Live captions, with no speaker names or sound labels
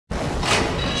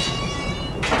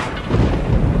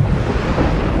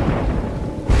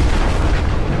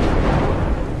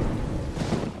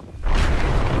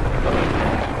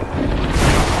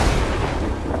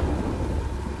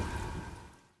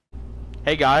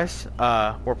Hey guys,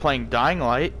 we're playing Dying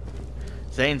Light.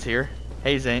 Zane's here.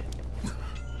 Hey Zane.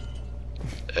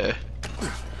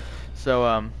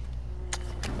 So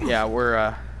yeah,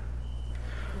 we'll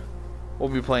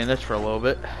be playing this for a little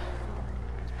bit.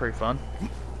 It's pretty fun.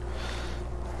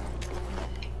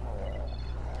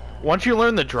 Once you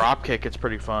learn the drop kick, it's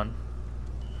pretty fun.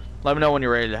 Let me know when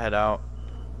you're ready to head out.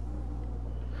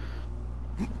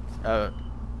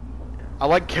 I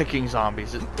like kicking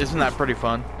zombies. Isn't that pretty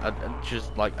fun?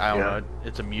 Just like, I don't know,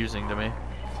 it's amusing to me.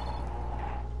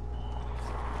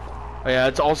 Oh yeah,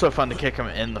 it's also fun to kick them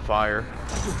in the fire.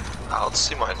 I don't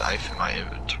see my knife in my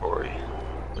inventory.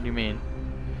 What do you mean?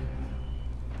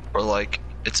 Or like,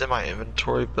 it's in my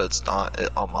inventory, but it's not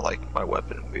on my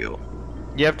weapon wheel.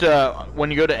 You have to,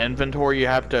 when you go to inventory, you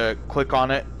have to click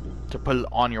on it to put it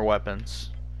on your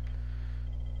weapons.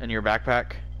 In your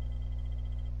backpack.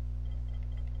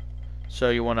 So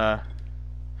you wanna,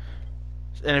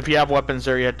 and if you have weapons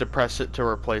there, you have to press it to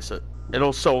replace it.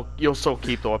 You'll still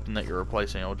keep the weapon that you're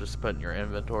replacing. It'll just put in your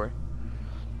inventory.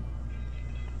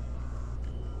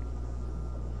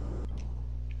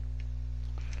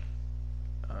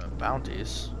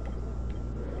 Bounties.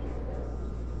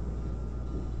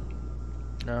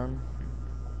 None.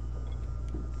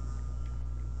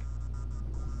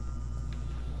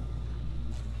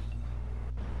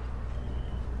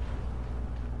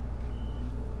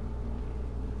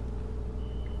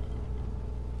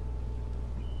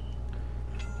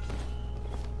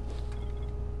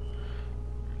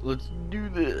 Let's do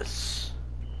this.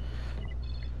 I'm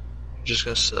just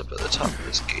gonna sit up at the top of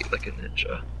this gate like a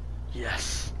ninja.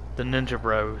 Yes, the Ninja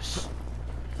Bros.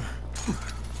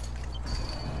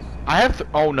 I have to.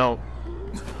 Oh no.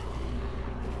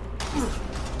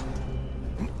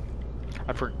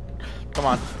 Come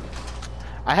on.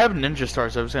 I have ninja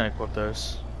stars. I was gonna equip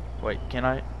those. Wait, can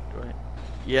I? Wait.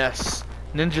 Yes,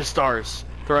 ninja stars.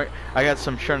 Right. I got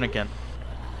some Shuriken.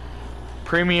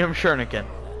 Premium Shuriken.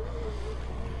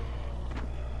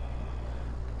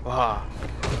 Ah.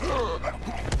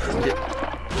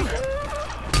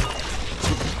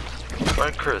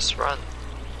 Run, Chris, run.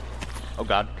 Oh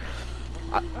god.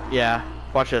 Yeah,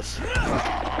 watch this.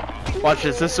 Watch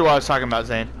this. This is what I was talking about,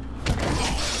 Zane.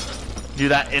 Do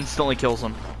that, instantly kills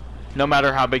him. No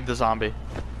matter how big the zombie.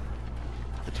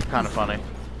 It's kind of funny.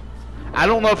 I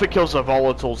don't know if it kills the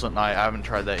volatiles at night. I haven't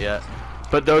tried that yet.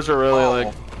 But those are really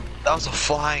like... That was a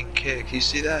flying kick. You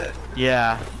see that?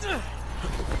 Yeah.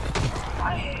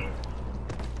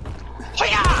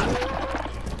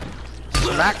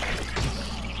 Smack.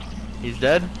 He's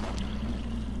dead.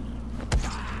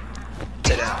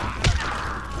 Sit down.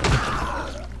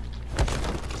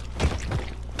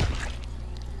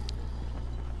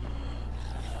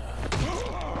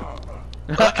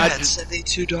 Look, I had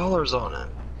 $72 on it.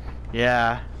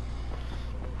 Yeah.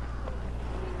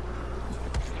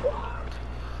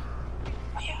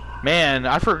 Man,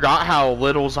 I forgot how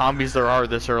little zombies there are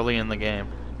this early in the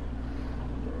game.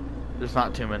 There's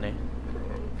not too many.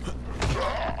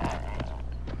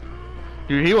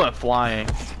 Dude, he went flying.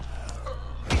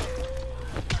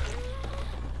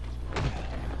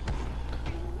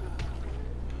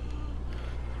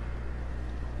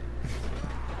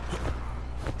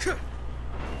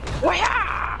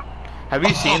 Have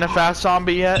you seen a fast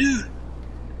zombie yet? Dude,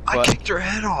 I kicked her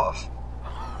head off.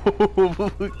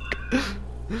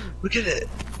 Look at it.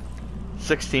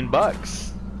 16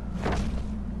 bucks.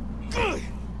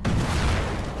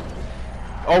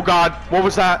 Oh god, what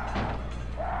was that?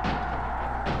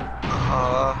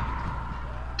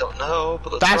 Don't know,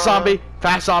 but let's fast run. Zombie,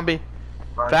 fast zombie,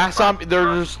 Run, fast run, zombie.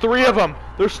 There's three of them.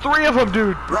 There's three of them,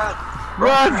 dude. Run,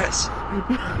 run. Chris.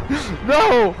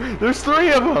 No, there's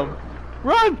three of them.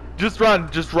 Run, just run,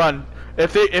 just run.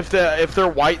 If they're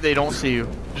white, they don't see you.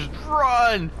 Just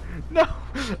run. No,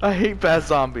 I hate fast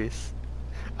zombies.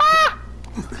 Ah!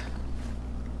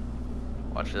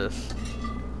 Watch this.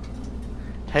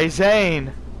 Hey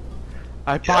Zane,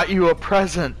 I bought you a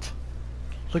present.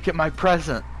 Look at my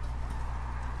present.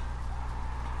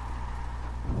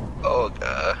 Oh,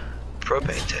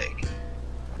 propane tank.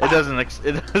 It doesn't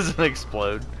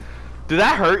explode. Did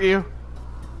that hurt you?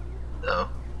 No.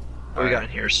 What we got in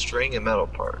here? String and metal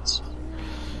parts.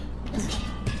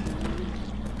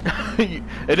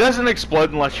 It doesn't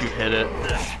explode unless you hit it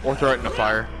or throw it in the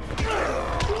fire.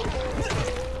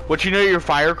 What, you know your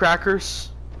firecrackers?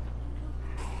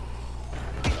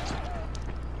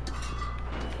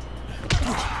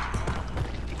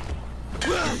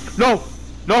 No!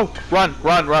 No! Run!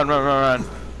 Run! Run! Run! Run! Run!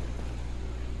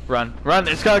 Run! Run!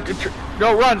 It's got a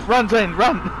no! Run! Run, Zane!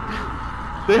 Run!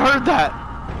 They heard that!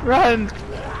 Run!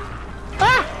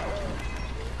 Ah!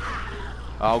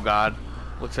 Oh God!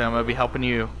 Looks like I'm gonna be helping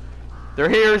you. They're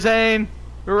here, Zane!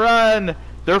 Run!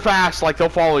 They're fast, like they'll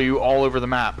follow you all over the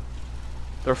map.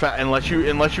 They're fast unless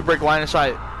you break line of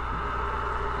sight.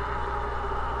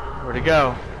 Where'd it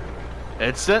go?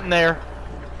 It's sitting there.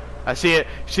 I see it.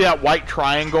 See that white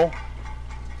triangle?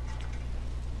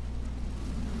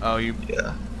 Oh, you.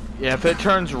 Yeah. Yeah. If it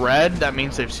turns red, that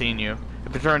means they've seen you.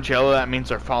 If it turns yellow, that means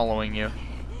they're following you.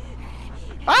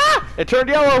 Ah! It turned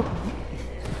yellow.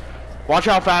 Watch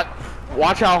how fat.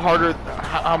 Watch how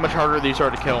much harder these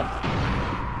are to kill.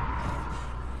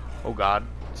 Oh God,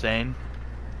 Zane.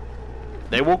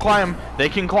 They will climb. They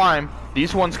can climb.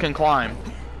 These ones can climb.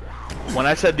 When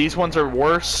I said these ones are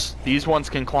worse, these ones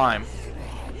can climb.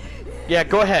 Yeah,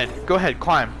 go ahead. Go ahead,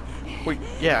 climb. Wait,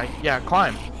 yeah,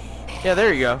 climb. Yeah,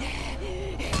 there you go.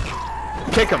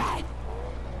 Kick him.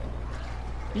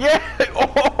 Yeah!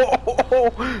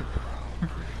 Oh!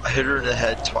 I hit her in the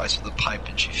head twice with a pipe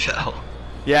and she fell.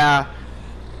 Yeah.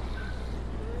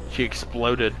 She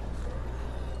exploded.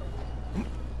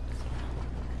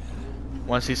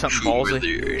 Want to see something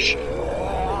ballsy?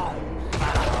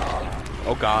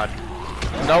 Oh God.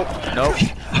 Nope. Nope.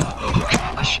 Oh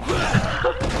gosh.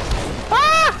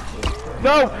 Ah!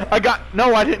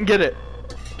 No, I didn't get it.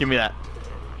 Give me that.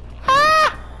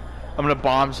 Ah! I'm gonna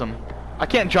bomb some. I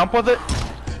can't jump with it.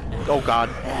 Oh God.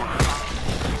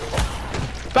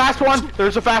 Fast one!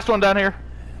 There's a fast one down here.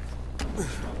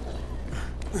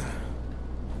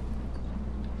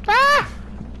 Ah!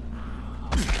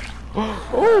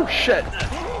 Oh shit!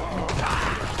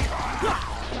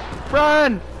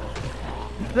 Run!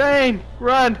 Zane,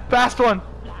 run! Fast one!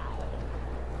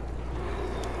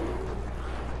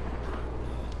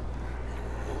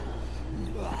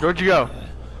 Where'd you go?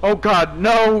 Oh God,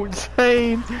 no,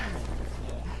 Zane!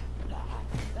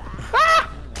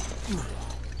 Ah!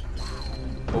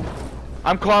 Oh,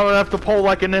 I'm climbing up the pole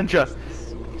like a ninja.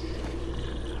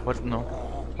 What? No.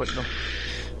 What? No.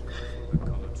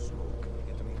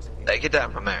 Hey, get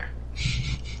down from there.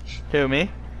 Who, me?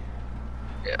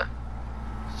 Yeah.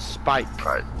 Spike.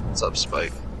 Alright, what's up,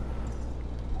 Spike?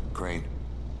 Crane,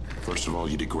 first of all,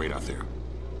 you did great out there.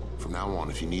 From now on,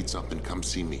 if you need something, come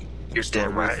see me. You're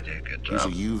damn right I did. Good Use a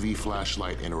job. UV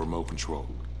flashlight and a remote control.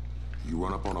 You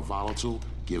run up on a volatile,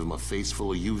 give him a face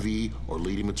full of UV, or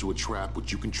lead him into a trap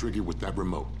which you can trigger with that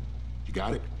remote. You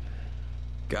got it?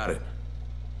 Got it.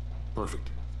 Perfect.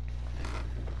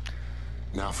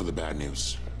 Now for the bad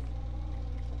news.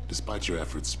 Despite your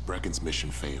efforts, Brecken's mission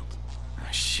failed.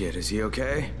 Shit, is he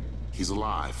okay? He's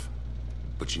alive,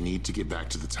 but you need to get back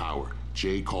to the tower.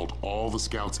 Jay called all the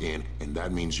scouts in, and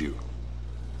that means you.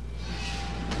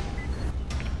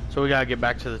 So we gotta get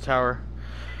back to the tower.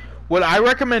 What I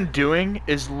recommend doing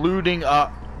is looting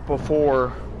up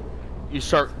before you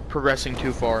start progressing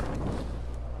too far.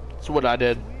 That's what I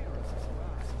did.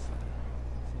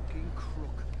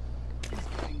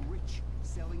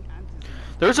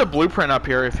 There's a blueprint up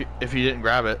here if you didn't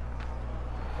grab it.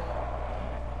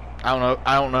 I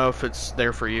don't know if it's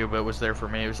there for you, but it was there for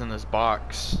me. It was in this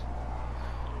box.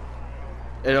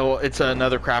 It's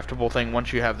another craftable thing.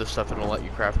 Once you have this stuff, it'll let you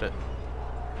craft it.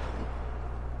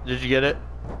 Did you get it?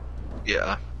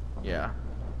 Yeah. Yeah.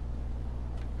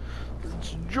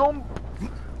 Let's jump.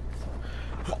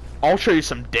 I'll show you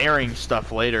some daring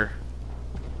stuff later.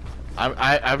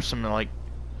 I have some like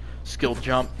skill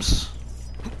jumps.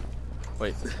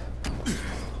 Wait.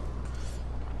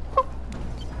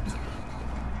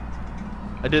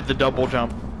 I did the double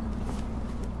jump.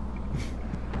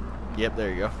 Yep,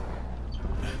 there you go.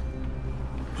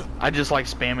 I just like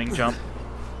spamming jump.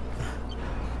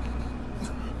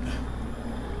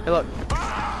 Hey, look.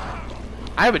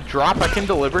 I have a drop I can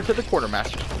deliver to the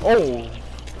quartermaster. Oh,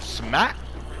 smack.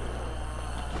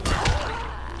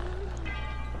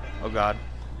 Oh, God.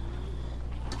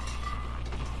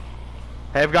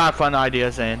 Hey, I've got a fun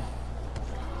idea, Zane.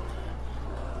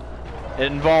 It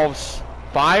involves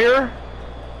fire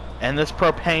and this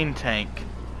propane tank.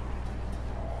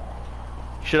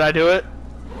 Should I do it?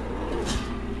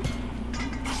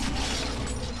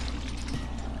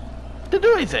 To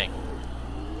do anything.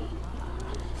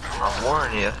 I'm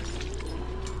warning you.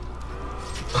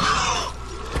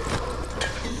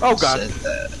 Oh God.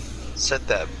 Set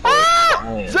that boy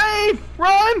Ah! Zane,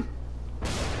 run!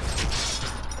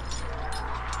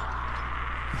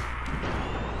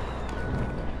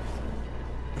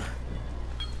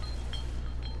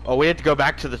 Oh, we have to go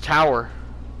back to the tower.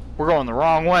 We're going the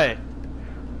wrong way.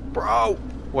 Bro!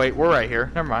 Wait, we're right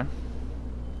here. Never mind.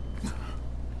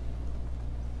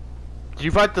 Did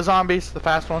you fight the zombies, the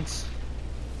fast ones?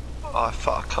 Oh, I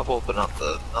fought a couple, but not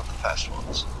the fast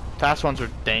ones. Fast ones are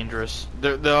dangerous.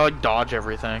 They like dodge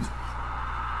everything.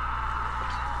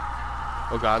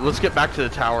 Oh god, let's get back to the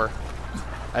tower.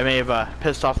 I may have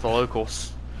pissed off the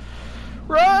locals.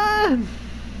 Run!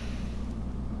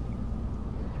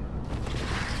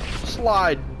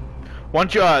 Slide.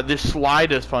 Once you this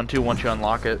slide is fun too once you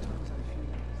unlock it.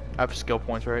 I have skill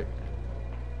points, right?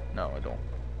 No, I don't.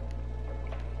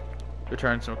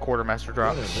 Return some quartermaster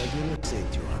drops.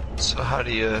 So how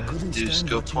do you do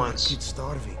skill points?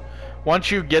 Once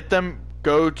you get them,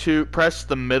 go to press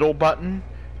the middle button.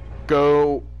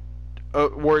 Go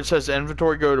where it says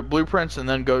inventory. Go to blueprints and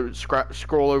then go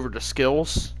scroll over to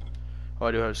skills. Oh,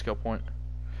 I do have a skill point.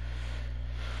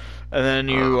 And then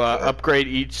you upgrade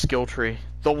each skill tree.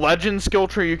 The legend skill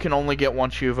tree you can only get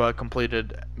once you've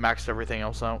maxed everything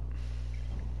else out,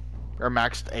 or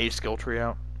maxed a skill tree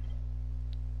out.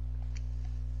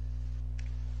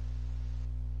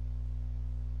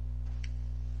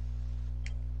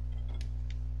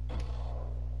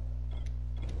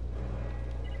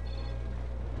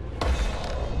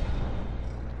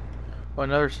 Oh,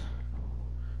 another.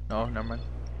 No, never mind.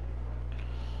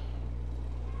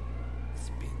 It's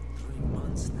been 3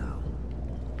 months now.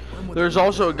 There's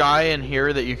also a guy in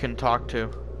here that you can talk to.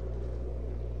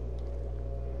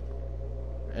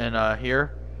 And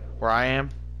here, where I am,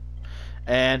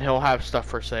 and he'll have stuff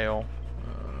for sale.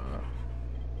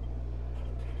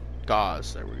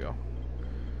 Gauze. There we go.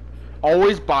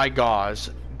 Always buy gauze.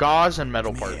 Gauze and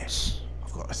metal parts.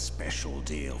 I've got a special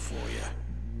deal for you.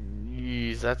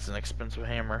 Jeez, that's an expensive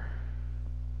hammer.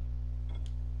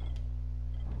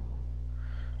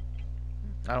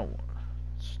 I don't.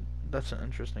 That's an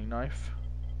interesting knife.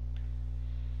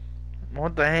 I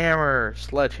want the hammer,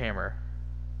 sledgehammer.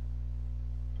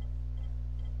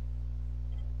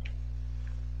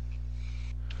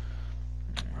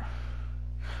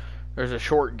 There's a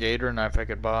short gator knife I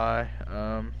could buy.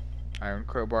 Iron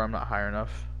crowbar, I'm not high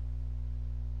enough.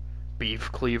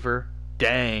 Beef cleaver,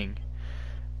 dang.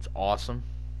 It's awesome.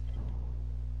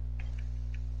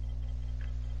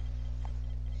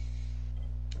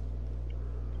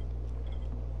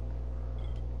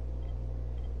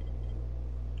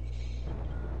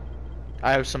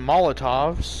 I have some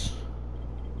Molotovs.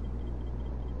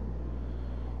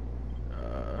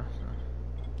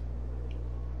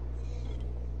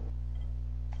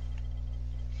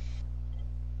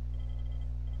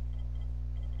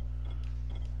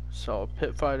 So a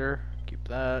pit fighter, keep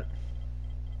that.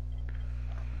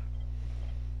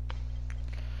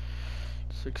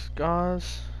 6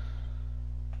 gauze.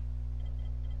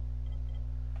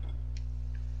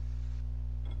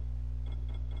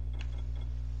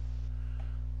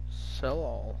 Sell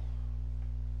all.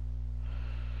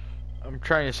 I'm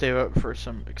trying to save up for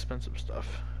some expensive stuff.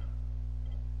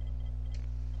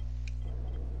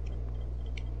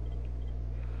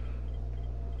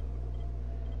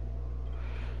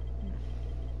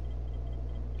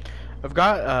 I've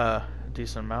got a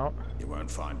decent amount. You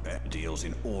won't find better deals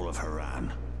in all of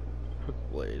Haran. Hook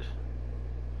blade.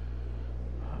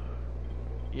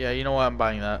 Yeah, you know what? I'm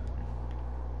buying that.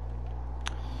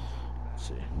 Let's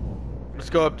see. Let's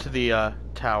go up to the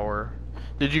tower.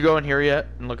 Did you go in here yet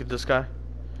and look at this guy?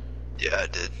 Yeah, I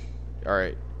did.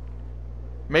 Alright.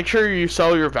 Make sure you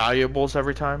sell your valuables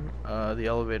every time. The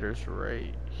elevator's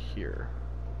right here.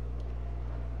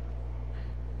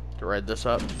 To ride this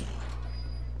up.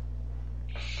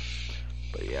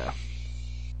 But yeah.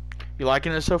 You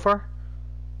liking it so far?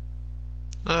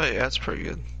 Oh yeah, it's pretty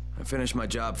good. I finished my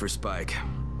job for Spike.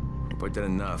 Hope I did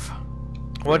enough.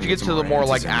 Once you get to the more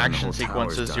like answers and then the action whole tower's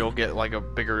sequences, done. you'll get like a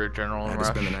bigger I adrenaline had to rush.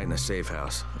 spend the night in a safe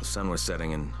house. The sun was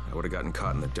setting and I would have gotten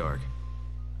caught in the dark.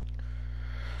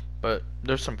 But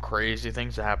there's some crazy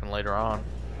things that happen later on.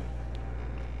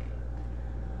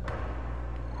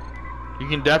 You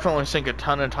can definitely sink a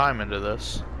ton of time into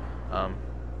this. We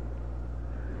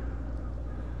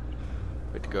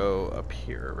have to go up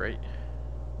here, right?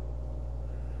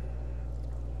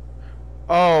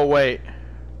 Oh, wait.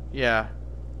 Yeah.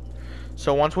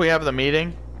 So once we have the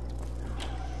meeting...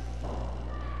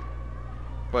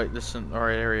 Wait, this isn't the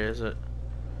right area, is it?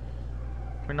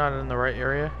 We're not in the right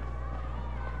area?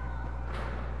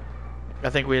 I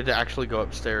think we had to actually go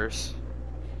upstairs.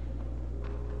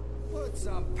 Put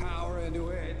some power into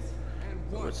it. And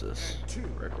What's this? and two.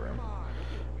 Rec room.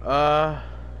 Come on.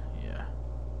 Yeah.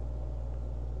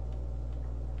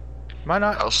 Am I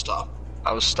not?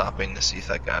 I was stopping to see if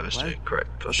that guy was Well, doing correct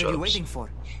What are push-ups. you waiting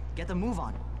for? Get the move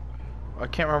on. I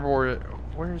can't remember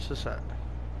where is this at?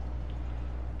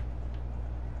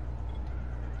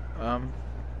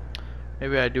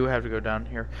 Maybe I do have to go down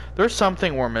here. There's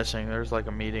something we're missing. There's like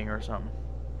a meeting or something.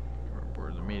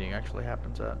 Where the meeting actually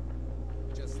happens at.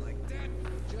 Just like that.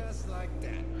 Just like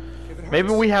that. If it Maybe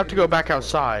hurts, we have to go you back go.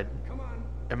 outside. Come on.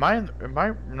 Am I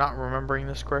not remembering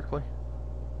this correctly?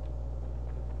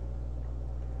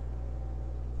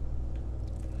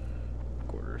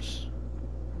 Quarters.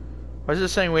 Why is it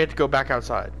saying we have to go back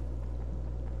outside?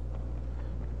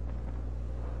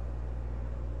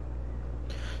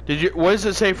 What does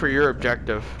it say for your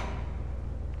objective?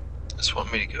 Just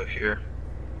want me to go here.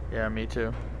 Yeah, me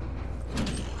too.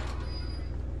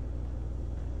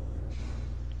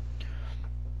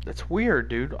 That's weird,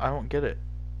 dude. I don't get it.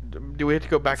 Do we have to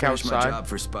go back Finish outside? my job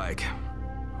for Spike.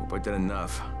 Hope I did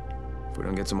enough. If we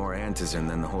don't get some more antizin,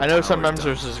 then the whole I know tower's sometimes done.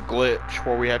 there's this glitch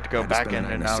where we have to go I had to back spend in the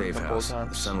night and a out safe multiple house. The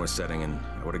times. sun was setting, and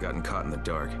I would have gotten caught in the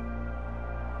dark.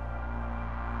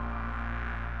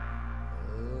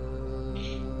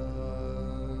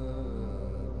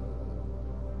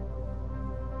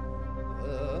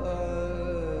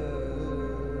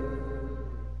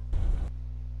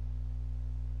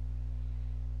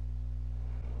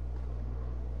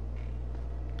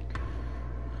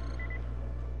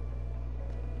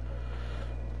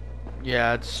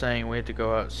 Yeah, it's saying we have to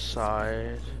go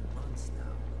outside.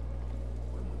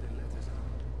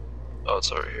 Oh,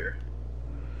 it's over here.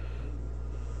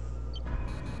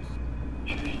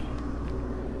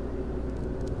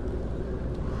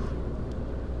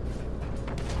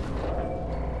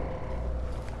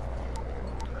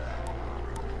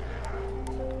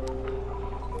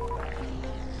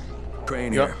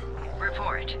 Crane Yep. here.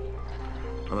 Report.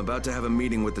 I'm about to have a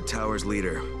meeting with the tower's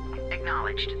leader.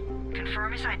 Acknowledged.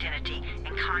 Confirm his identity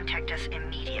and contact us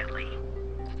immediately.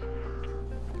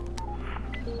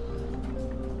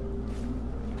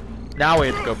 Now we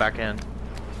have to go back in.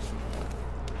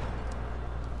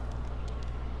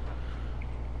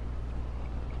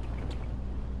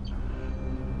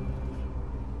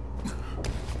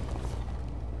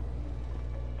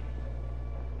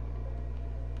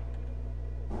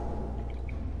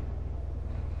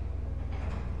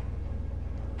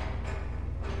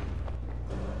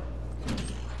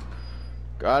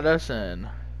 Got us in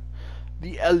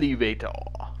the elevator.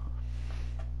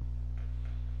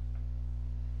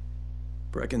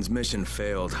 Brecken's mission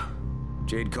failed.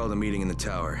 Jade called a meeting in the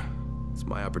tower. It's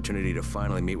my opportunity to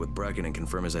finally meet with Brecken and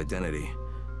confirm his identity.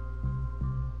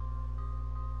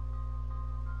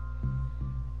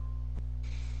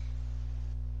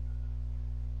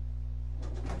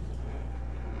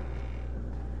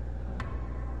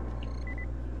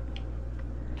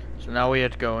 So now we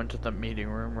have to go into the meeting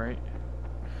room, right?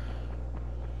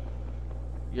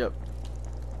 Yep.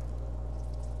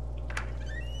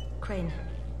 Crane.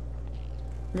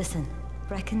 Listen,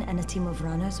 Brecken and a team of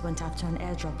runners went after an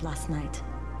airdrop last night.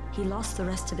 He lost the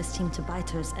rest of his team to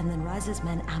biters, and then Rise's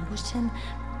men ambushed him,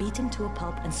 beat him to a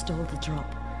pulp, and stole the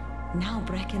drop. Now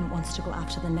Brecken wants to go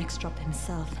after the next drop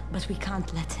himself, but we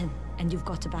can't let him, and you've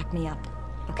got to back me up.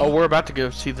 Okay? Oh, we're about to go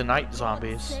see the night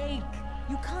zombies. Sake.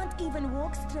 You can't even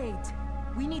walk straight.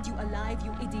 We need you alive,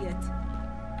 you idiot.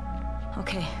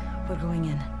 Okay, we're going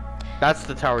in. That's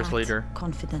the tower's Act leader.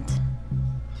 Confident.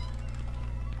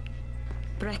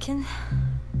 Brecken,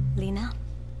 Lena.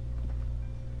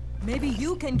 Maybe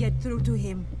you can get through to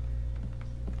him.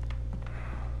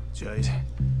 Jade,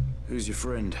 who's your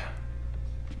friend?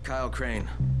 Kyle Crane.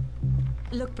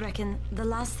 Look, Brecken, the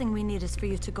last thing we need is for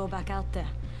you to go back out there.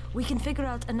 We can figure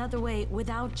out another way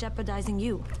without jeopardizing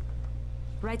you.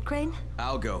 Right, Crane?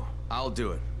 I'll go. I'll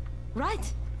do it.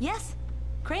 Right. Yes.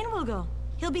 Crane will go.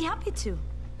 He'll be happy to.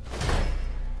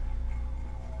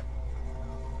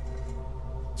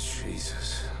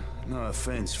 Jesus. No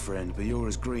offense, friend, but you're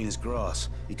as green as grass.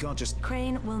 You can't just...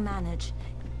 Crane will manage.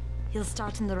 He'll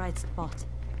start in the right spot.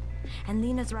 And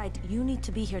Lena's right. You need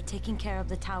to be here taking care of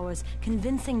the towers,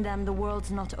 convincing them the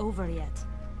world's not over yet.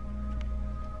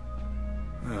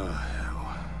 Oh,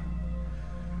 hell.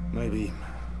 Maybe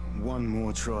one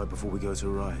more try before we go to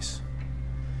Rice.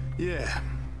 Yeah.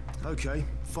 Okay,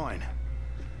 fine.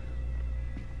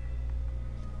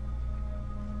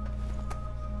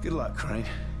 Good luck, Crane.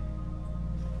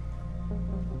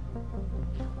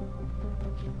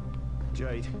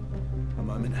 Jade, a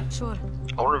moment. Sure.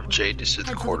 I wonder if Jade is who the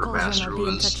Head for the call zone. quartermaster I'll be in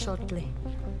touch was. shortly.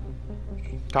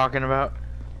 Talking about?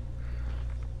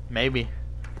 Maybe.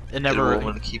 It Did never. a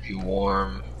woman keep you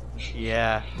warm?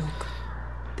 Yeah. Look,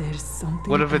 there's something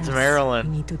What if it's else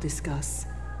Marilyn? we need to discuss.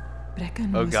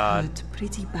 Brecken Oh, was God. hurt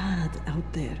pretty bad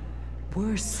out there.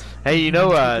 Worse. Hey, you than know,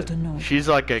 most people don't know. she's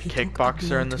like a He took a kickboxer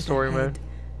blow in the to story head. mode.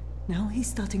 Now he's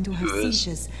starting to have Who is?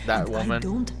 seizures. That and I woman.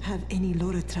 don't have any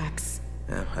Loratrax.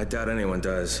 Yeah, I doubt anyone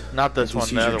does. Not this one,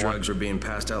 the Anti-seizure other one. drugs were being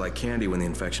passed out like candy when the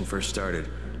infection first started.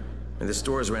 And the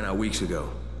stores ran out weeks ago.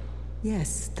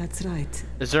 Yes, that's right.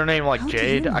 Is her name like How do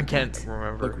Jade? you know I can't that?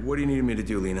 remember. Look, what do you need me to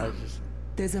do, Lena?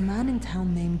 There's a man in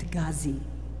town named Ghazi.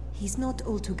 He's not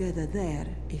altogether there,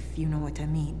 if you know what I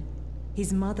mean.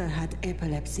 His mother had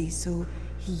epilepsy, so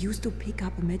he used to pick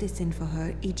up medicine for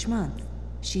her each month.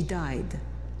 She died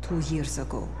 2 years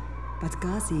ago, but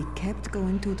Ghazi kept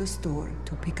going to the store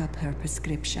to pick up her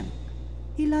prescription.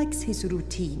 He likes his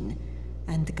routine,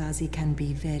 and Ghazi can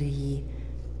be very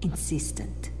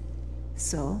insistent.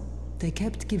 So, they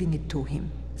kept giving it to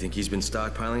him. Think he's been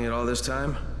stockpiling it all this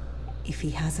time? If he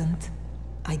hasn't,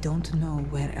 I don't know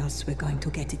where else we're going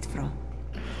to get it from.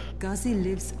 Ghazi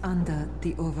lives under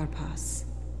the overpass.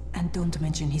 And don't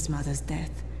mention his mother's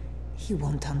death. He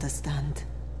won't understand.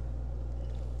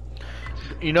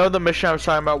 You know the mission I was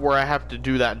talking about where I have to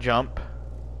do that jump?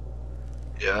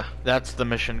 Yeah. That's the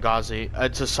mission, Ghazi.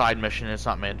 It's a side mission, it's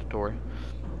not mandatory.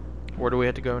 Where do we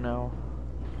have to go now?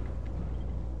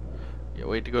 Yeah,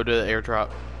 we have to go to the airdrop.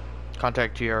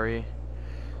 Contact GRE.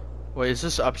 Wait, is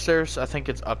this upstairs? I think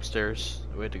it's upstairs.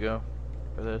 We have to go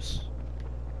for this.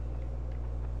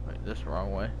 Wait, this is the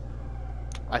wrong way.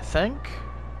 I think.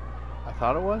 I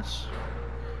thought it was.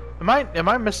 Am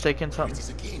I mistaken something?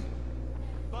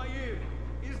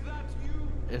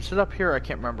 Is it up here? I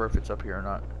can't remember if it's up here or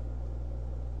not.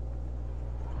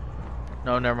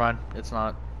 No, never mind. It's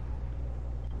not.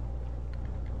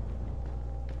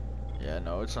 Yeah,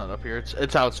 no, it's not up here.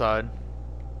 It's outside.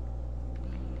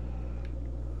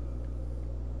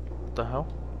 What the hell?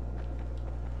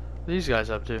 What are these guys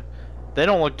up to? They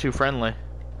don't look too friendly.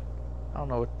 I don't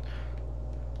know what.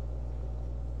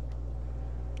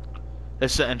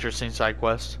 It's an interesting side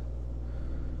quest.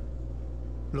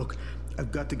 Look,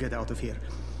 I've got to get out of here.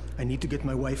 I need to get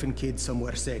my wife and kids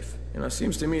somewhere safe. You know, it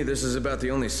seems to me this is about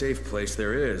the only safe place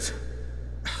there is.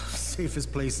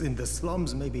 Safest place in the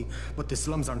slums, maybe, but the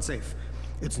slums aren't safe.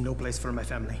 It's no place for my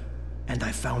family. And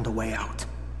I found a way out.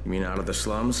 You mean out of the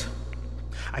slums?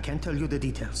 I can't tell you the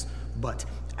details, but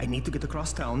I need to get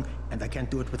across town, and I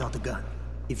can't do it without a gun.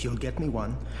 If you'll get me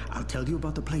one, I'll tell you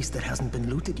about the place that hasn't been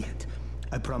looted yet.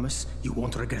 I promise you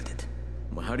won't regret it.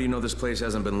 Well, how do you know this place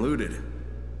hasn't been looted?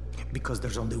 Because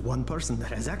there's only one person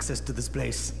that has access to this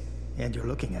place, and you're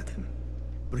looking at him.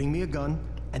 Bring me a gun,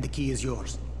 and the key is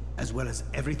yours, as well as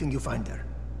everything you find there.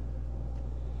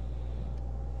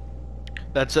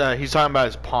 That's he's talking about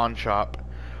his pawn shop,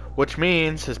 which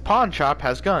means his pawn shop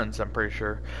has guns. I'm pretty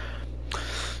sure.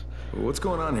 What's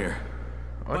going on here?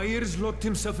 Bayer's locked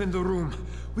himself in the room.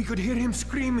 We could hear him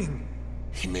screaming.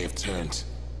 He may have turned.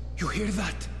 You hear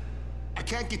that? I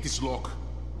can't get this lock.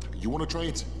 You want to try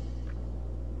it?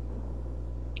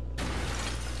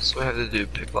 So we have to do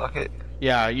pickpocket?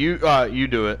 Yeah, you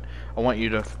do it. I want you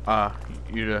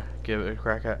to give it a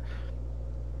crack at.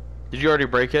 Did you already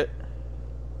break it?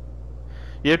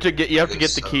 You have to get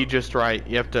the key just right.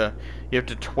 You have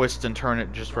to twist and turn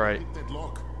it just right.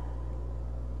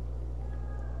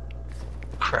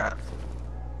 Crap.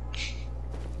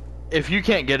 If you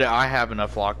can't get it, I have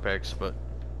enough lockpicks, but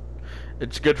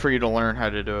it's good for you to learn how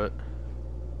to do it.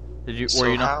 Did you? So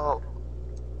were you how?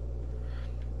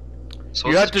 not? So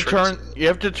You what's have the to trick turn. You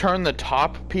have to turn the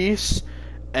top piece,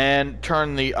 and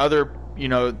turn the other. You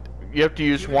know, you have to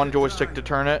use one joystick to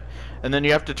turn it, and then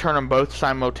you have to turn them both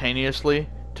simultaneously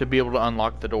to be able to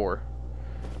unlock the door.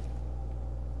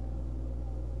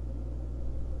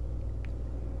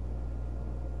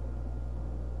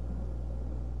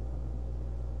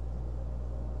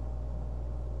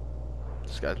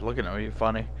 This guy's looking at me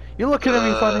funny. You looking at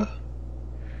me funny?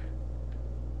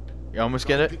 You almost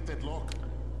get it?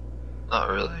 Not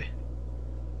really.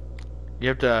 You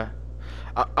have to.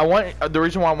 I want the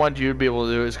reason why I wanted you to be able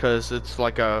to do it is because it's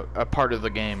like a part of the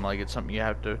game. Like it's something you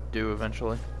have to do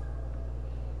eventually.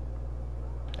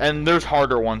 And there's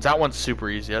harder ones. That one's super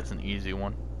easy. That's an easy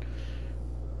one.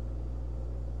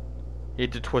 You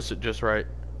have to twist it just right.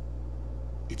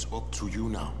 It's up to you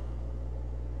now.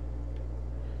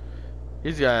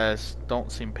 These guys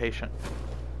don't seem patient.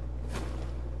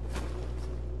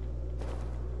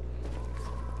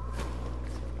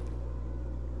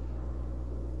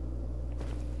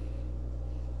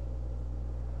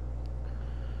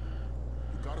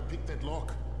 You gotta pick that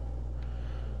lock.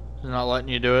 They're not letting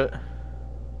you do it.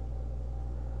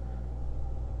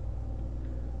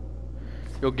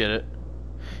 You'll get it.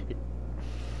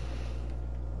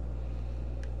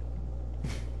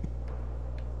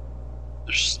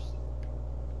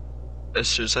 As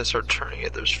soon as I start turning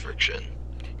it, there's friction.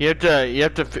 You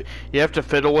have to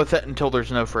fiddle with it until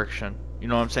there's no friction. You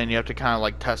know what I'm saying? You have to kind of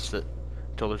like test it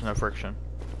until there's no friction.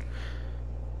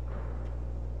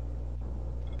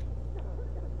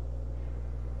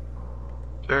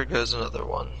 There goes another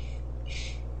one.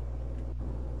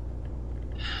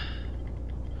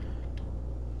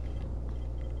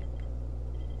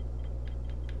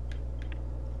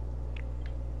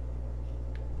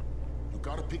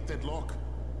 gotta pick that lock.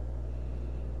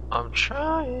 I'm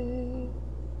trying.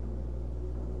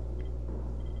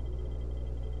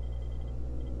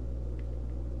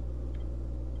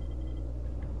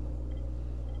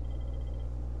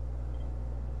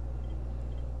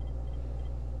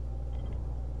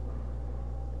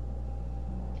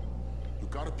 You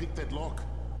gotta pick that lock.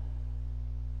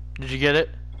 Did you get it?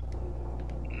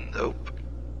 Nope.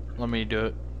 Let me do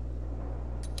it.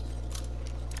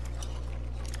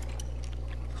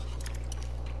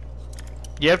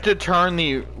 You have to turn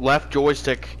the left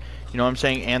joystick, you know what I'm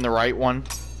saying, and the right one.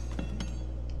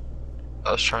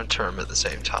 I was trying to turn them at the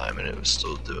same time and it was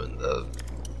still doing the...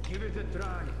 Give it a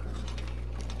try.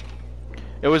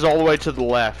 It was all the way to the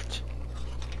left.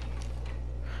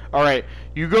 Alright,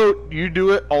 you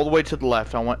do it all the way to the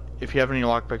left. I want, if you have any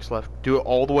lockpicks left, do it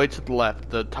all the way to the left,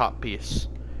 the top piece,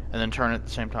 and then turn it at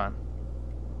the same time.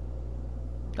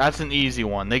 That's an easy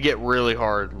one. They get really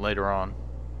hard later on.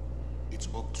 It's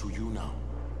up to you now.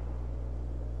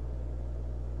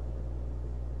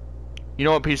 You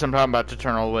know what piece I'm talking about to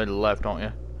turn all the way to the left, don't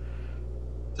you?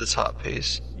 The top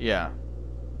piece. Yeah.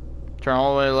 Turn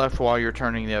all the way to the left while you're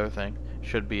turning the other thing.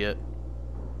 Should be it.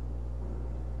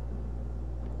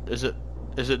 Is it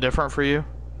different for you?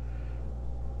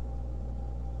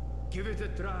 Give it a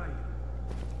try.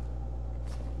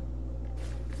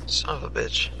 Son of a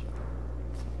bitch.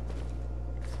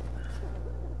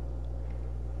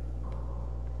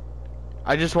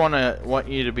 I just want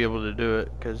you to be able to do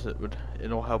it because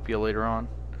it'll help you later on.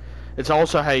 It's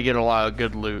also how you get a lot of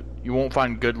good loot. You won't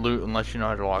find good loot unless you know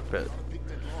how to lockpick.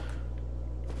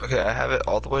 Okay, I have it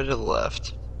all the way to the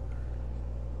left.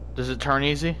 Does it turn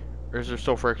easy, or is there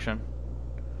still friction?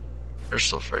 There's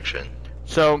still friction.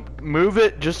 So move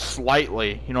it just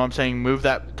slightly. You know what I'm saying? Move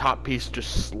that top piece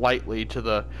just slightly to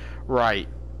the right,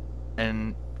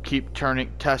 and keep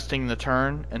testing the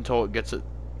turn until it gets it.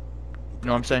 You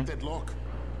know what I'm saying?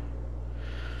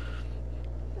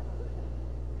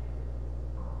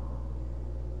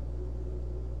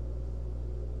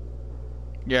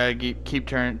 Yeah, keep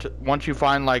turning. Once you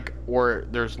find like where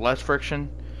there's less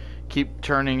friction, keep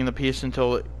turning the piece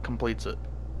until it completes it.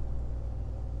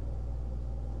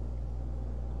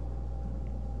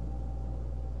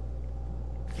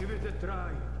 Give it a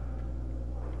try.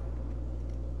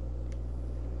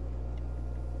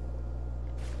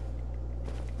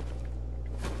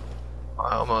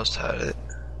 I almost had it.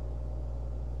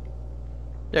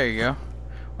 There you go.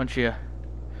 Once you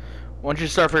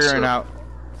start figuring out.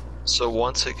 So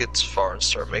once it gets far and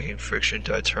start making friction,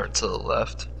 do I turn to the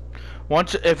left?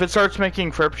 If it starts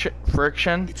making friction,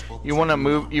 you want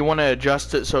to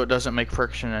adjust it so it doesn't make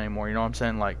friction anymore. You know what I'm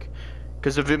saying? Like,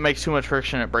 because if it makes too much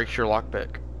friction, it breaks your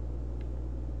lockpick.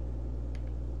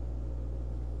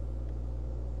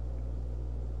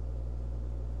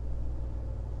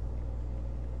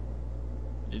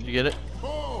 Did you get it?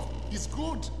 Oh, it's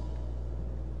good.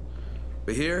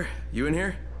 Bahir, you in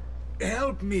here?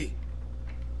 Help me.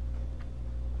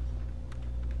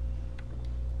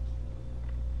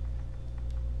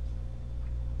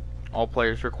 All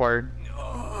players required.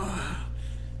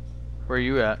 Where are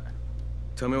you at?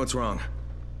 Tell me what's wrong.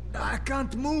 I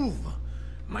can't move.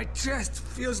 My chest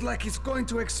feels like it's going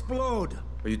to explode.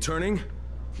 Are you turning?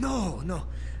 No.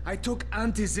 I took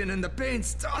antizin and the pain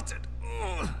started.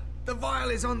 Ugh. The vial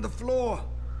is on the floor.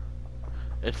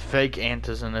 It's fake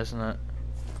antizin, isn't it?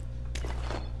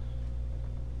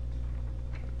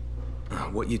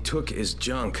 What you took is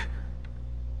junk.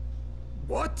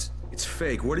 What? It's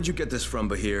fake. Where did you get this from,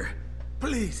 Bahir?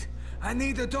 Please, I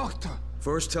need a doctor.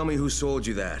 First, tell me who sold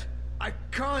you that. I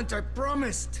can't, I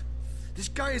promised. This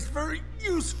guy is very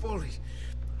useful.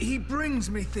 He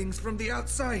brings me things from the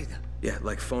outside. Yeah,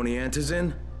 like phony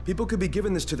antizin? People could be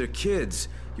giving this to their kids.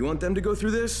 You want them to go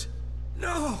through this?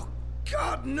 No!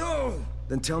 God, no!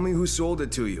 Then tell me who sold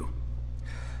it to you.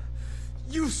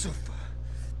 Yusuf.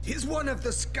 He's one of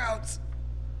the scouts.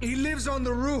 He lives on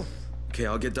the roof. Okay,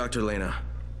 I'll get Dr. Lena.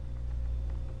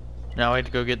 Now I have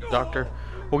to go get the doctor.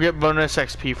 We'll get bonus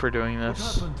XP for doing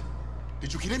this.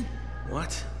 Did you kill him?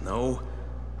 What? No.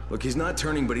 Look, he's not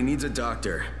turning, but he needs a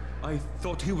doctor. I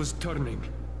thought he was turning.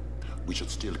 We should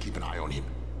still keep an eye on him.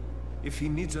 If he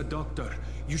needs a doctor,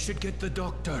 you should get the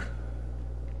doctor.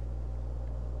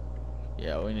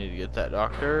 Yeah, we need to get that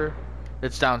doctor.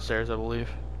 It's downstairs, I believe.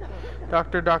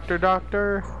 Doctor.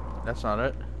 That's not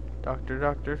it.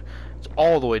 Doctor. It's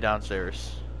all the way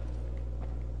downstairs.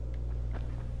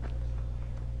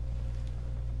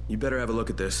 You better have a look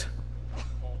at this.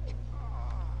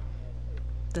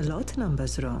 The lot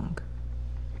number's wrong.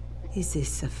 Is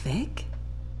this a fake?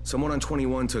 Someone on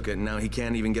 21 took it, and now he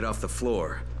can't even get off the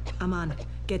floor. Aman,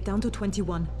 Get down to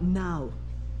 21 now.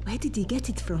 Where did he get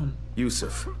it from?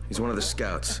 Yusuf. He's one of the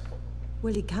scouts.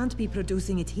 Well, he can't be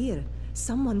producing it here.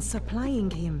 Someone's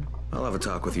supplying him. I'll have a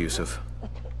talk with Yusuf.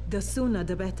 The sooner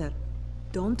the better.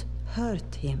 Don't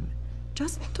hurt him.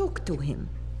 Just talk to him.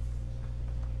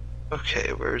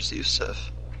 Okay, where's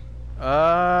Yusuf?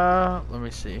 Let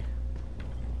me see.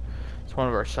 It's one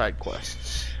of our side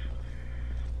quests.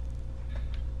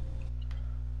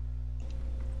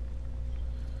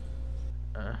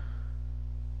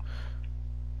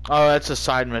 Oh, that's a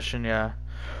side mission, yeah.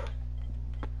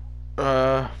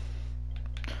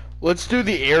 Let's do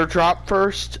the airdrop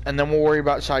first, and then we'll worry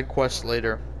about side quests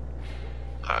later.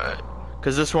 Alright.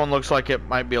 Because this one looks like it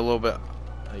might be a little bit...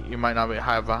 You might not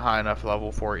have a high enough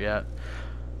level for it yet.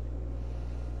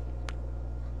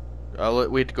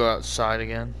 We have to go outside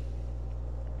again.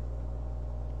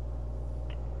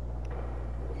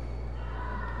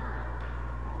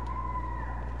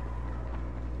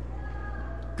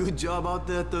 Good job out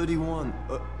there, 31.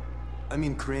 I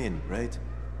mean Crane, right?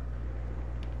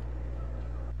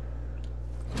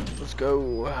 Let's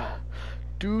go.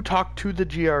 Do talk to the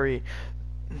GRE.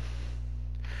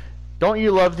 Don't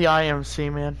you love the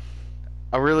IMC, man?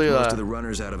 I really Most of the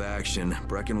runners out of action.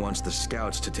 Brecken wants the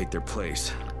scouts to take their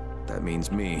place. That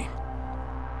means me.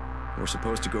 We're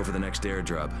supposed to go for the next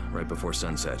airdrop right before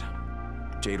sunset.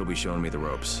 Jade will be showing me the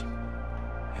ropes.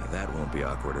 Yeah, that won't be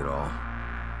awkward at all.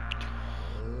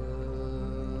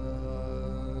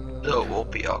 No, it won't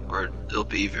be awkward. It'll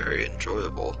be very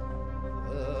enjoyable.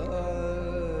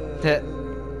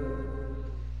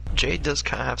 Jade does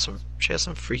kind of have some... She has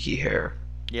some freaky hair.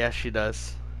 Yeah, she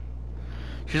does.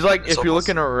 She's like, if you look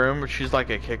in her room, she's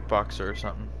like a kickboxer or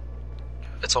something.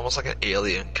 It's almost like an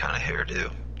alien kind of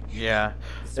hairdo. Yeah,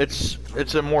 it's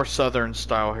a more southern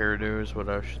style hairdo is what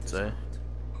I should say.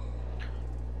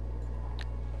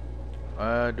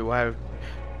 Do I have...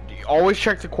 Always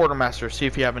check the quartermaster, see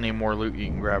if you have any more loot you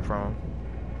can grab from him.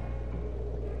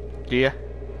 Do ya?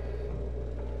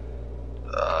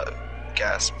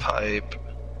 Gas pipe.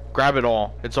 Grab it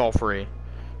all. It's all free.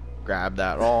 Grab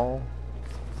that all.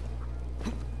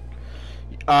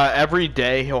 Every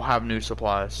day he'll have new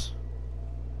supplies.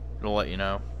 It'll let you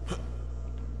know.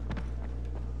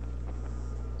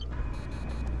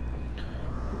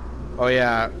 Oh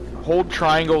yeah, hold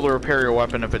triangle to repair your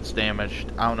weapon if it's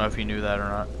damaged. I don't know if you knew that or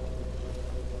not.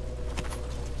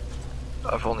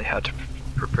 I've only had to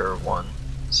prepare one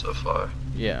so far.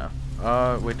 Yeah.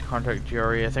 We had to contact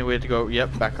GRE. I think we had to go,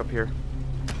 yep, back up here.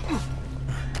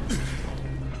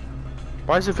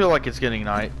 Why does it feel like it's getting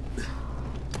night?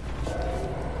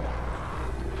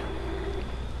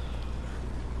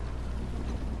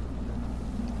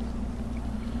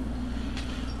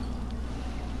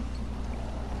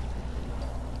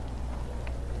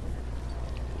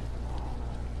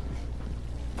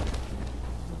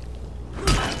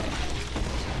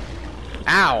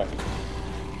 Ow!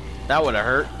 That would have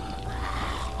hurt.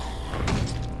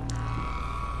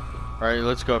 Alright,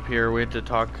 let's go up here. We have to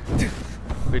talk.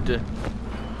 We have to...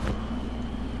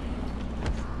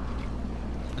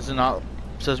 Does it not...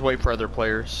 It says wait for other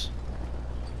players.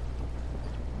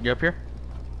 You up here?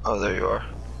 Oh, there you are.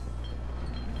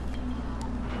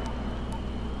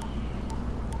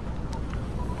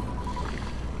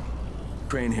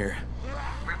 Crane here.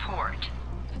 Report.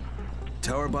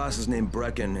 Tower boss is named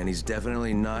Brecken, and he's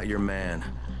definitely not your man.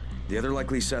 The other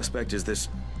likely suspect is this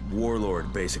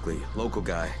warlord, basically. Local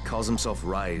guy. Calls himself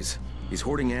Rise. He's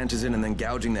hoarding antizin and then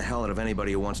gouging the hell out of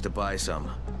anybody who wants to buy some.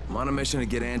 I'm on a mission to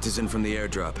get antizin from the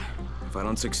airdrop. If I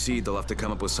don't succeed, they'll have to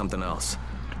come up with something else.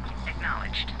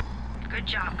 Acknowledged. Good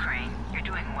job, Crane. You're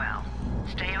doing well.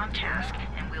 Stay on task,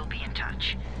 and we'll be in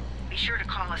touch. Be sure to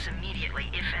call us immediately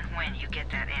if and when you get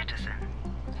that antizin.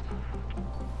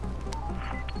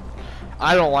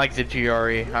 I don't like the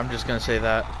GRE. I'm just gonna say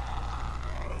that.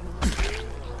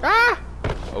 Ah!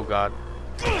 Oh god.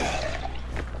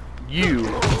 You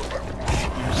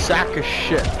sack of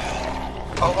shit.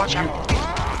 Oh, watch out.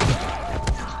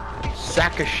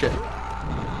 Sack of shit.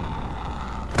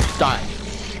 Die.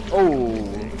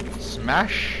 Oh,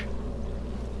 smash.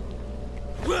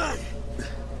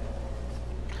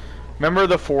 Remember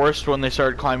the forest when they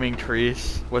started climbing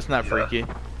trees? Wasn't that freaky?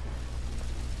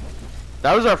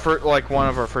 That was our first, like one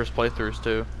of our first playthroughs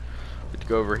too. We had to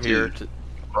go over here to...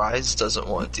 Rise doesn't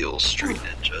want to deal with street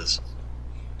ninjas.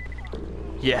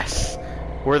 Yes,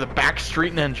 we're the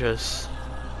backstreet ninjas.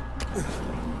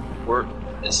 We're,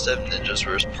 instead of ninjas,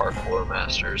 we're just parkour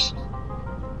masters.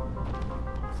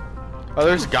 Oh,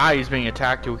 there's a guy who's being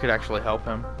attacked who could actually help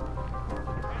him.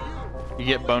 You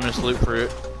get bonus loot for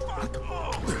it.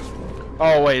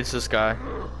 Oh wait, it's this guy.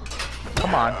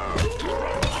 Come on.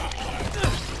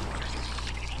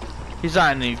 He's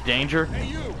not in any danger. Hey,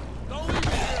 you! Don't leave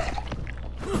me here.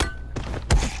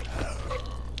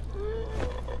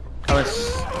 I'm a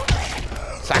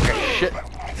sack of shit.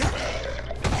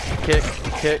 Kick,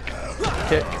 kick,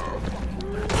 kick.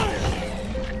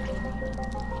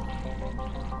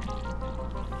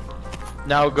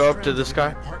 Now go up to this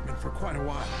guy. Apartment for quite a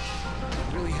while.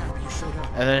 Really happy you showed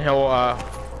up. And then he'll,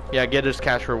 yeah, get his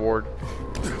cash reward.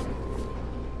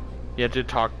 You have to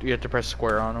talk, you have to press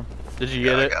square on him. Did you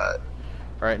get it? I got it.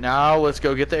 Alright, now let's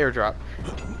go get the airdrop.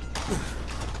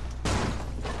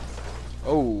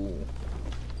 Oh.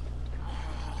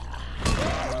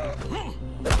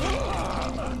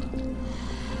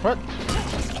 What?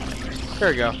 There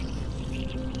we go.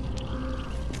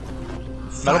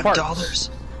 Metal parts. $5.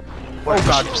 Oh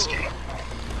god.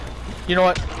 You know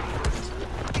what?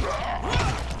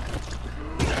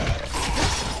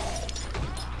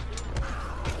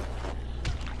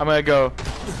 I'm gonna go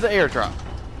to the airdrop.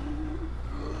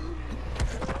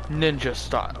 Ninja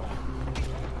style.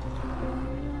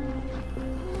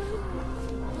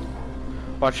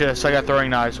 Watch this, I got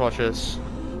throwing knives, watch this.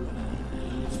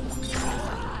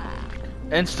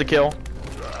 Insta kill.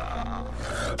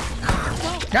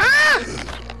 Ah!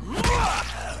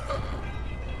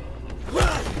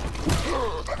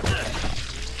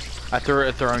 I threw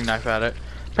a throwing knife at it.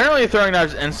 Apparently throwing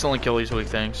knives instantly kill these weak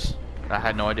things. I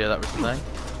had no idea that was the thing.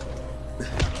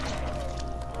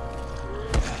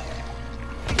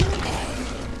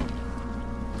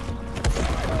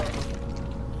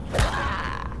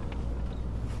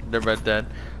 They're both dead.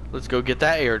 Let's go get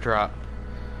that airdrop.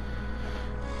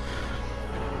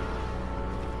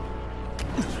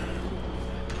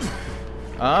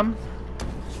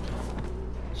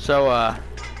 So,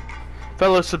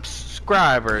 fellow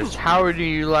subscribers, how are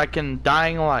you liking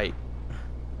Dying Light?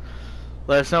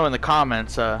 Let us know in the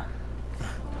comments. I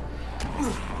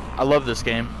love this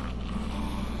game.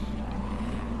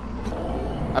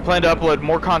 I plan to upload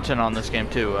more content on this game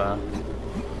too,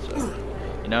 so,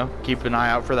 you know, keep an eye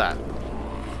out for that.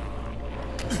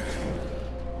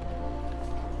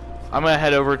 I'm gonna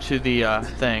head over to the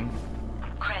thing.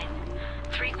 Crane,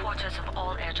 3/4 of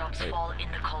all airdrops fall in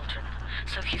the cauldron.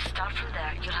 So if you start from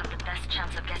there, you'll have the best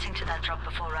chance of getting to that drop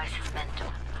before Rice's men do.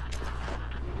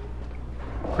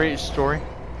 Create story.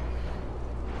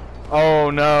 Oh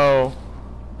no.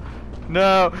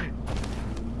 No.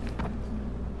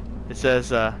 It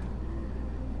says oh,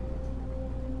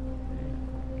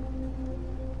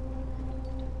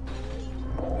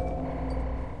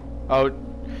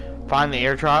 find the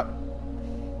airdrop.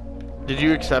 Did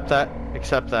you accept that?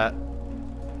 Accept that.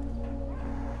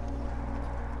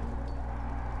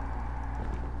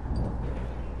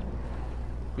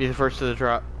 Be the first to the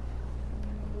drop.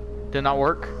 Did not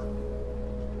work?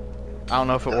 I don't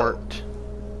know if it worked.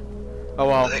 Oh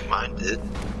well. I think mine did.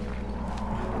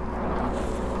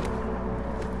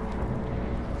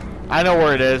 I know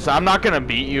where it is. I'm not gonna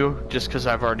beat you just because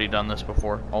I've already done this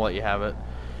before. I'll let you have it.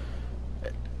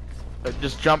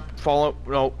 Just jump, follow.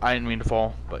 No, I didn't mean to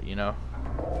fall, but you know.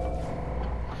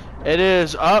 It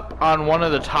is up on one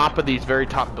of the top of these very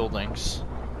top buildings.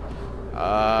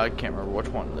 I can't remember which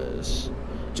one it is.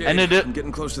 Jade, and I'm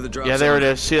getting close to the drop. Yeah, there it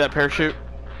is. See that parachute?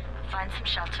 Find some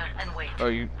shelter and wait. Oh,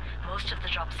 you. Most of the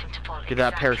drops seem to fall Get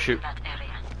that parachute. in that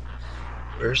area.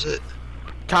 Where's it?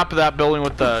 Top of that building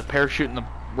with the parachute and the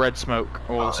red smoke.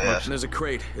 Oh, the smoke. There's a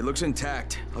crate. It looks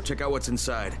intact. I'll check out what's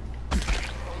inside.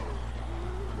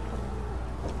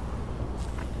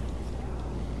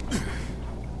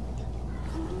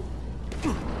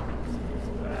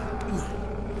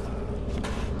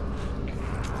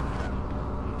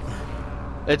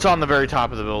 It's on the very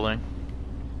top of the building.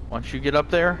 Once you get up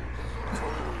there.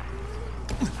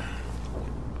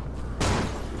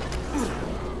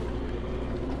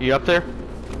 You up there?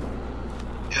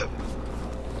 Yep.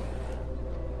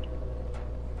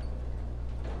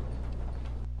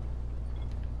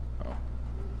 Oh.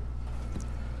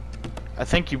 I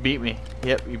think you beat me.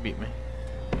 Yep, you beat me.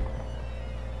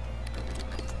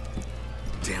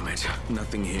 Damn it.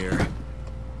 Nothing here.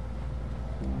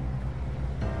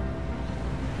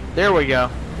 There we go.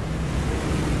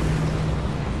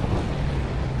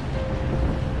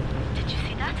 Did you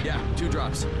see that? Yeah, 2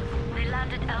 drops. They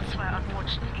landed elsewhere,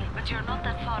 unfortunately, but you're not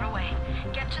that far away.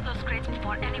 Get to those crates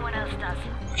before anyone else does.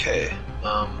 Okay,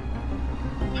 how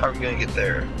are we gonna get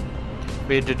there?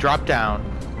 We had to drop down.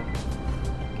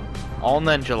 All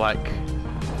ninja-like.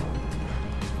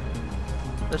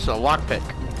 This is a lockpick.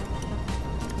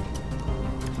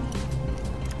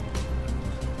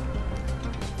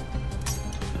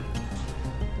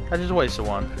 I just wasted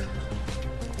one.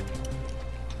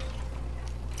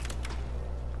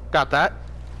 Got that.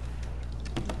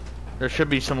 There should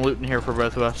be some loot in here for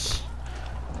both of us.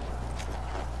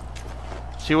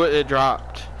 See what it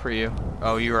dropped for you.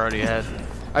 Oh, you're already ahead.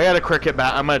 I got a cricket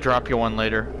bat. I'm gonna drop you one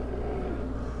later.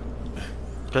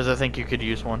 Because I think you could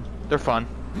use one. They're fun.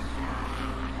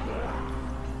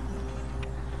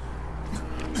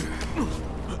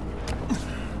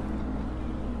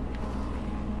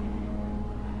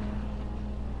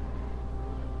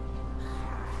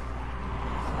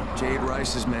 Jade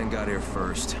Rice's men got here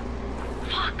first.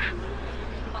 Fuck.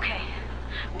 Okay.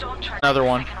 Don't try Another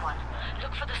one. Second one.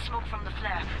 Look for the smoke from the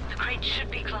flare. The crate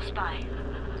should be close by.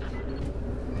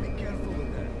 Be careful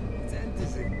with that. It's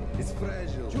antizin. It's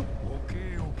fragile.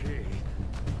 Okay, okay.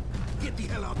 Get the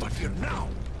hell out of here now!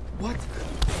 What?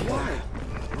 Why?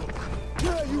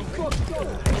 Yeah, you fucked up.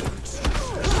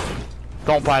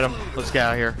 Don't fight him. Let's get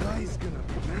out of here. Guy's gonna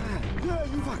be mad. Yeah,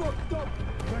 you fucked up.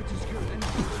 Try to scare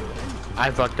anything.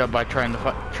 I fucked up by trying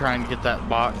to get that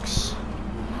box.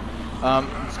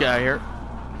 Let's get out of here.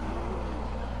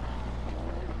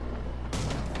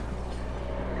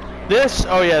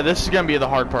 Oh yeah, this is gonna be the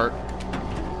hard part.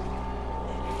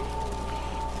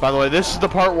 By the way, this is the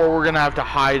part where we're gonna have to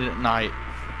hide at night.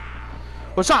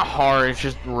 Well, it's not hard, it's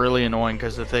just really annoying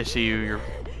because if they see you, you're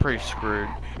pretty screwed.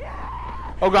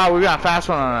 Oh god, we got a fast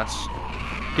one on us.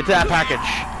 Get to that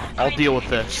package. I'll deal with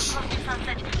this.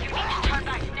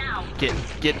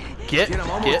 Get, I'm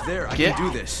almost there. I can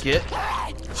do this. Get.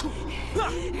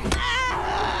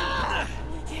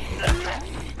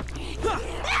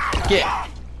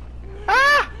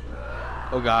 Ah!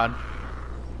 Oh god.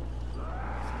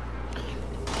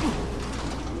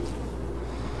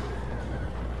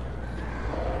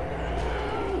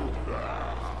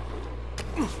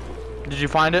 Did you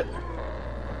find it?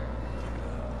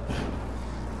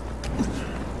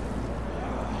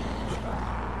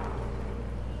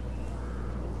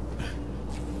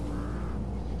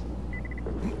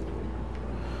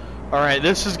 Alright,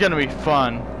 this is gonna be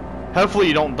fun. Hopefully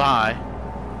you don't die.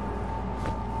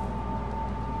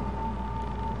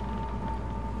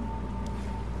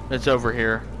 It's over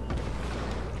here.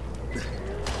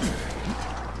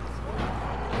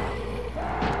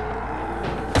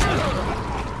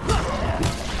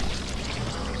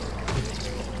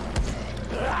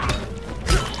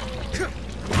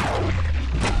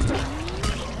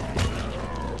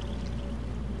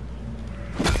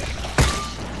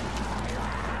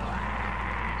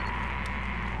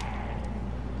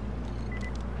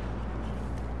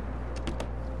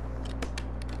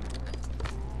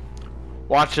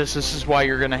 Watch this. This is why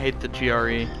you're gonna hate the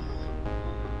GRE.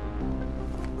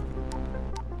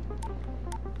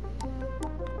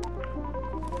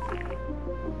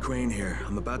 Crane here.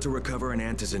 I'm about to recover an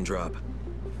antizin drop.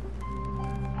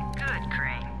 Good,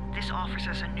 Crane. This offers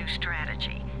us a new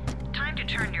strategy. Time to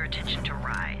turn your attention to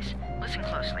Rise. Listen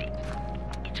closely.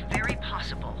 It's very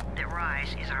possible that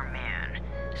Rise is our man.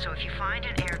 So if you find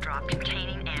an airdrop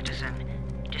containing antizin,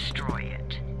 destroy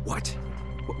it. What?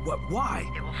 Why?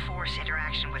 It will force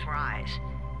interaction with Rise.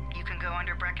 You can go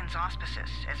under Brecken's auspices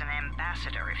as an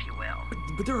ambassador, if you will.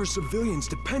 But there are civilians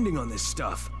depending on this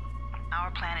stuff. Our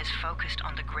plan is focused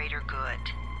on the greater good.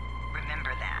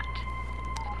 Remember that.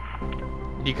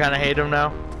 Do you kind of hate him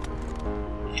now?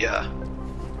 Yeah.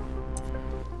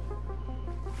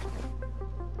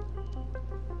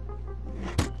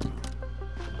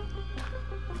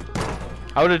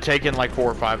 I would have taken like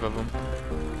 4 or 5 of them.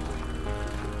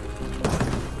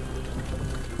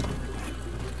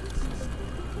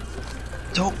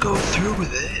 Don't go through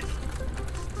with it.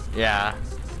 Yeah.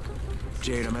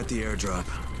 Jade, I'm at the airdrop.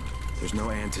 There's no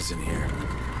antizin here.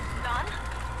 Done?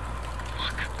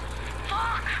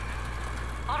 Fuck.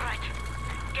 Alright.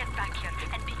 Get back here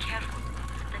and be careful.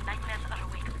 The nightmares are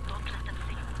awake. Don't let them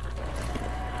see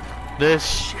you. This.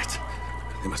 Shit.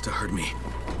 They must have heard me.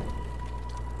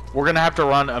 We're gonna have to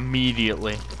run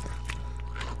immediately.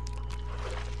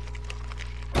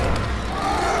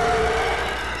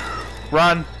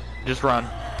 Run. Just run.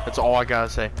 That's all I gotta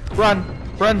say. Run!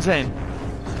 Run, Zane!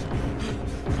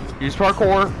 Use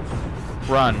parkour.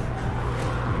 Run.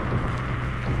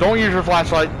 Don't use your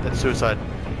flashlight. That's suicide.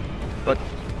 But...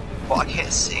 well, I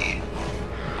can't see.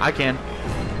 I can.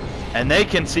 And they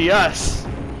can see us.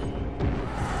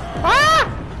 Ah!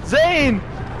 Zane!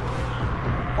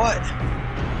 What?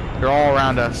 They're all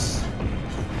around us.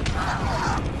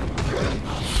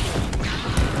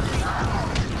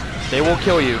 They will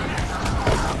kill you.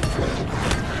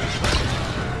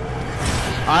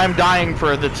 I'm dying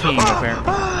for the team,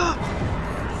 apparently.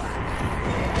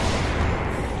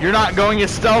 You're not going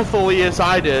as stealthily as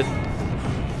I did.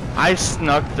 I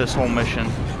snuck this whole mission.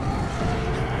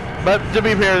 But to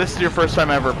be fair, this is your first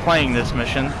time ever playing this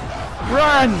mission.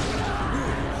 Run!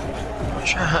 I'm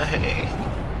trying.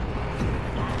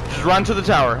 Just run to the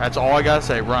tower. That's all I gotta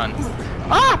say. Run.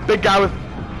 Ah! Big guy with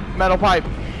metal pipe.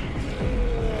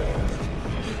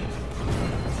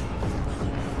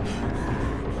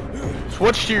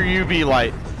 Switch to your UV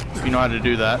light if you know how to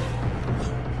do that.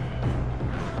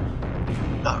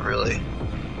 Not really.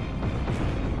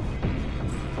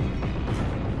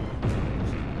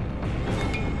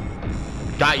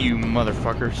 Got you,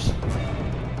 motherfuckers.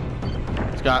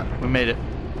 Scott, we made it.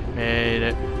 Made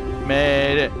it.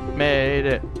 Made it. Made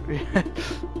it.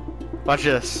 Watch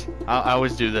this. I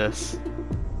always do this.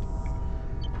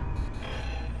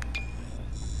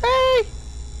 Hey!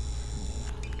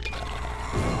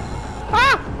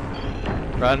 Ah!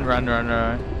 Run, run, run,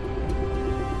 run.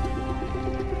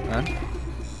 Run.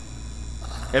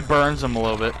 It burns them a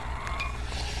little bit.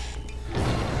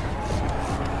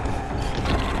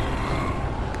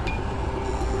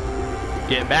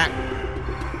 Get back.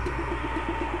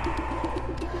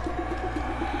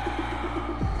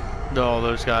 Oh,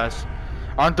 those guys.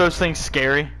 Aren't those things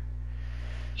scary?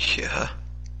 Yeah.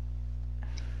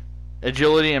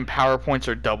 Agility and power points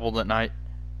are doubled at night.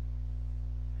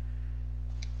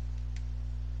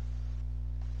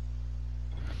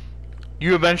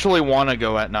 You eventually want to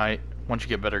go at night once you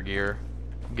get better gear,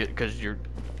 because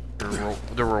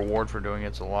the reward for doing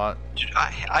it's a lot. Dude,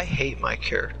 I hate my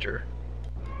character.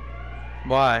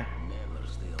 Why?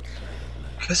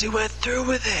 Because he went through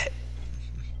with it.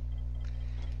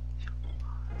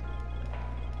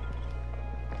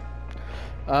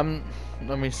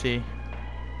 Let me see.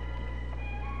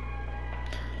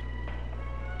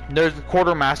 There's the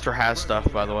quartermaster has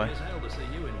stuff, by the way.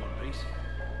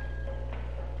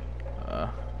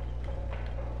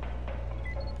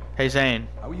 Hey Zane.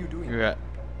 How are you doing? Get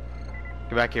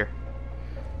back here.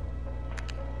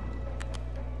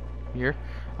 Here.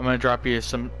 I'm gonna drop you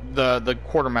some. The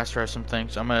quartermaster has some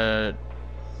things. I'm gonna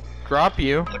drop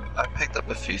you. Look, I picked up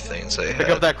a few things. Pick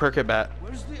up that cricket bat.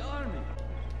 Where's the army?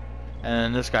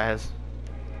 And this guy has.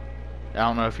 I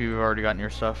don't know if you've already gotten your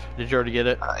stuff. Did you already get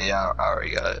it? Yeah, I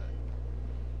already got it.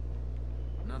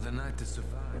 Another night to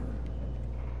survive.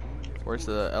 Where's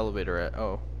the elevator at?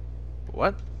 Oh.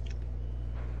 What?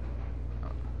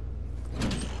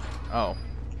 Oh.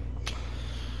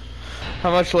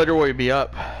 How much later will you be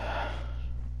up?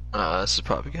 This is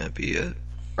probably gonna be it.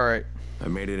 Alright. I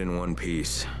made it in one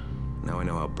piece. Now I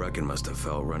know how Brecken must have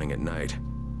felt running at night.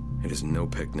 It is no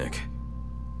picnic.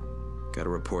 Gotta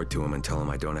report to him and tell him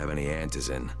I don't have any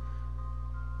antizin.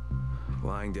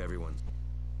 Lying to everyone.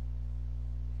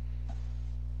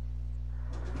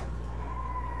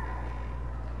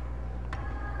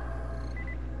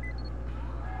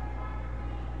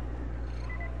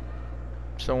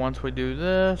 So once we do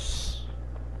this...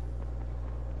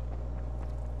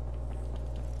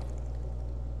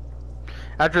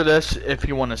 After this, if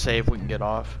you want to save, we can get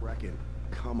off. Brecken,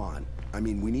 come on. I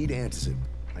mean, we need antizin.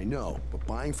 I know, but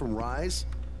buying from Rise?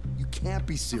 You can't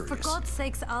be serious. For God's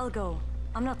sakes, I'll go.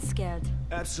 I'm not scared.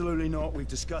 Absolutely not. We've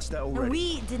discussed that already. No,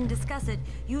 we didn't discuss it.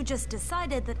 You just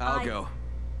decided that I'll go.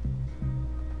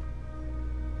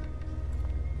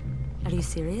 Are you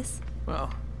serious?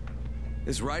 Well,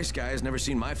 this Rice guy has never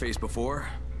seen my face before.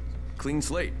 Clean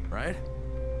slate, right?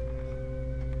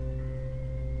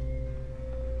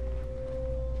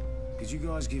 Could you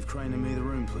guys give Crane and me the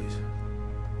room, please?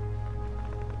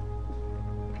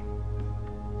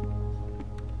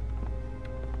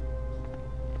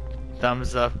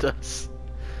 Thumbs up to us.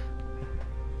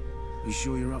 You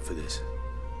sure you're up for this?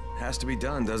 Has to be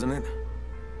done, doesn't it?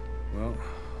 Well,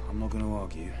 I'm not going to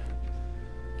argue.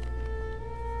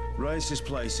 Rice's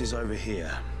place is over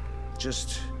here.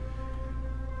 Just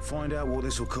find out what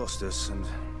this will cost us and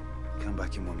come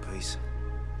back in one piece.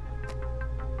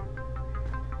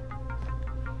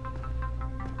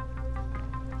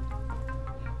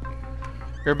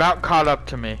 You're about caught up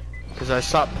to me, because I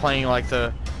stopped playing like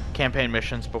the campaign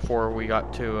missions before we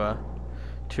got too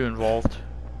involved.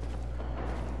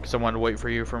 Because I wanted to wait for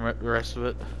you for the rest of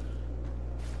it.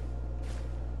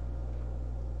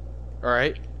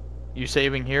 Alright. You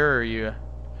saving here, or are you...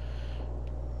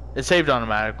 It saved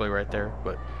automatically right there,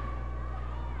 but...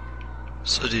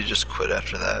 So do you just quit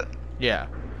after that? Yeah.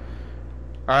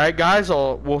 Alright guys,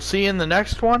 we'll see you in the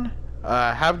next one.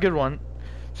 Have a good one.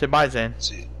 Say bye, Zane.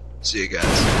 See you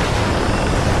guys.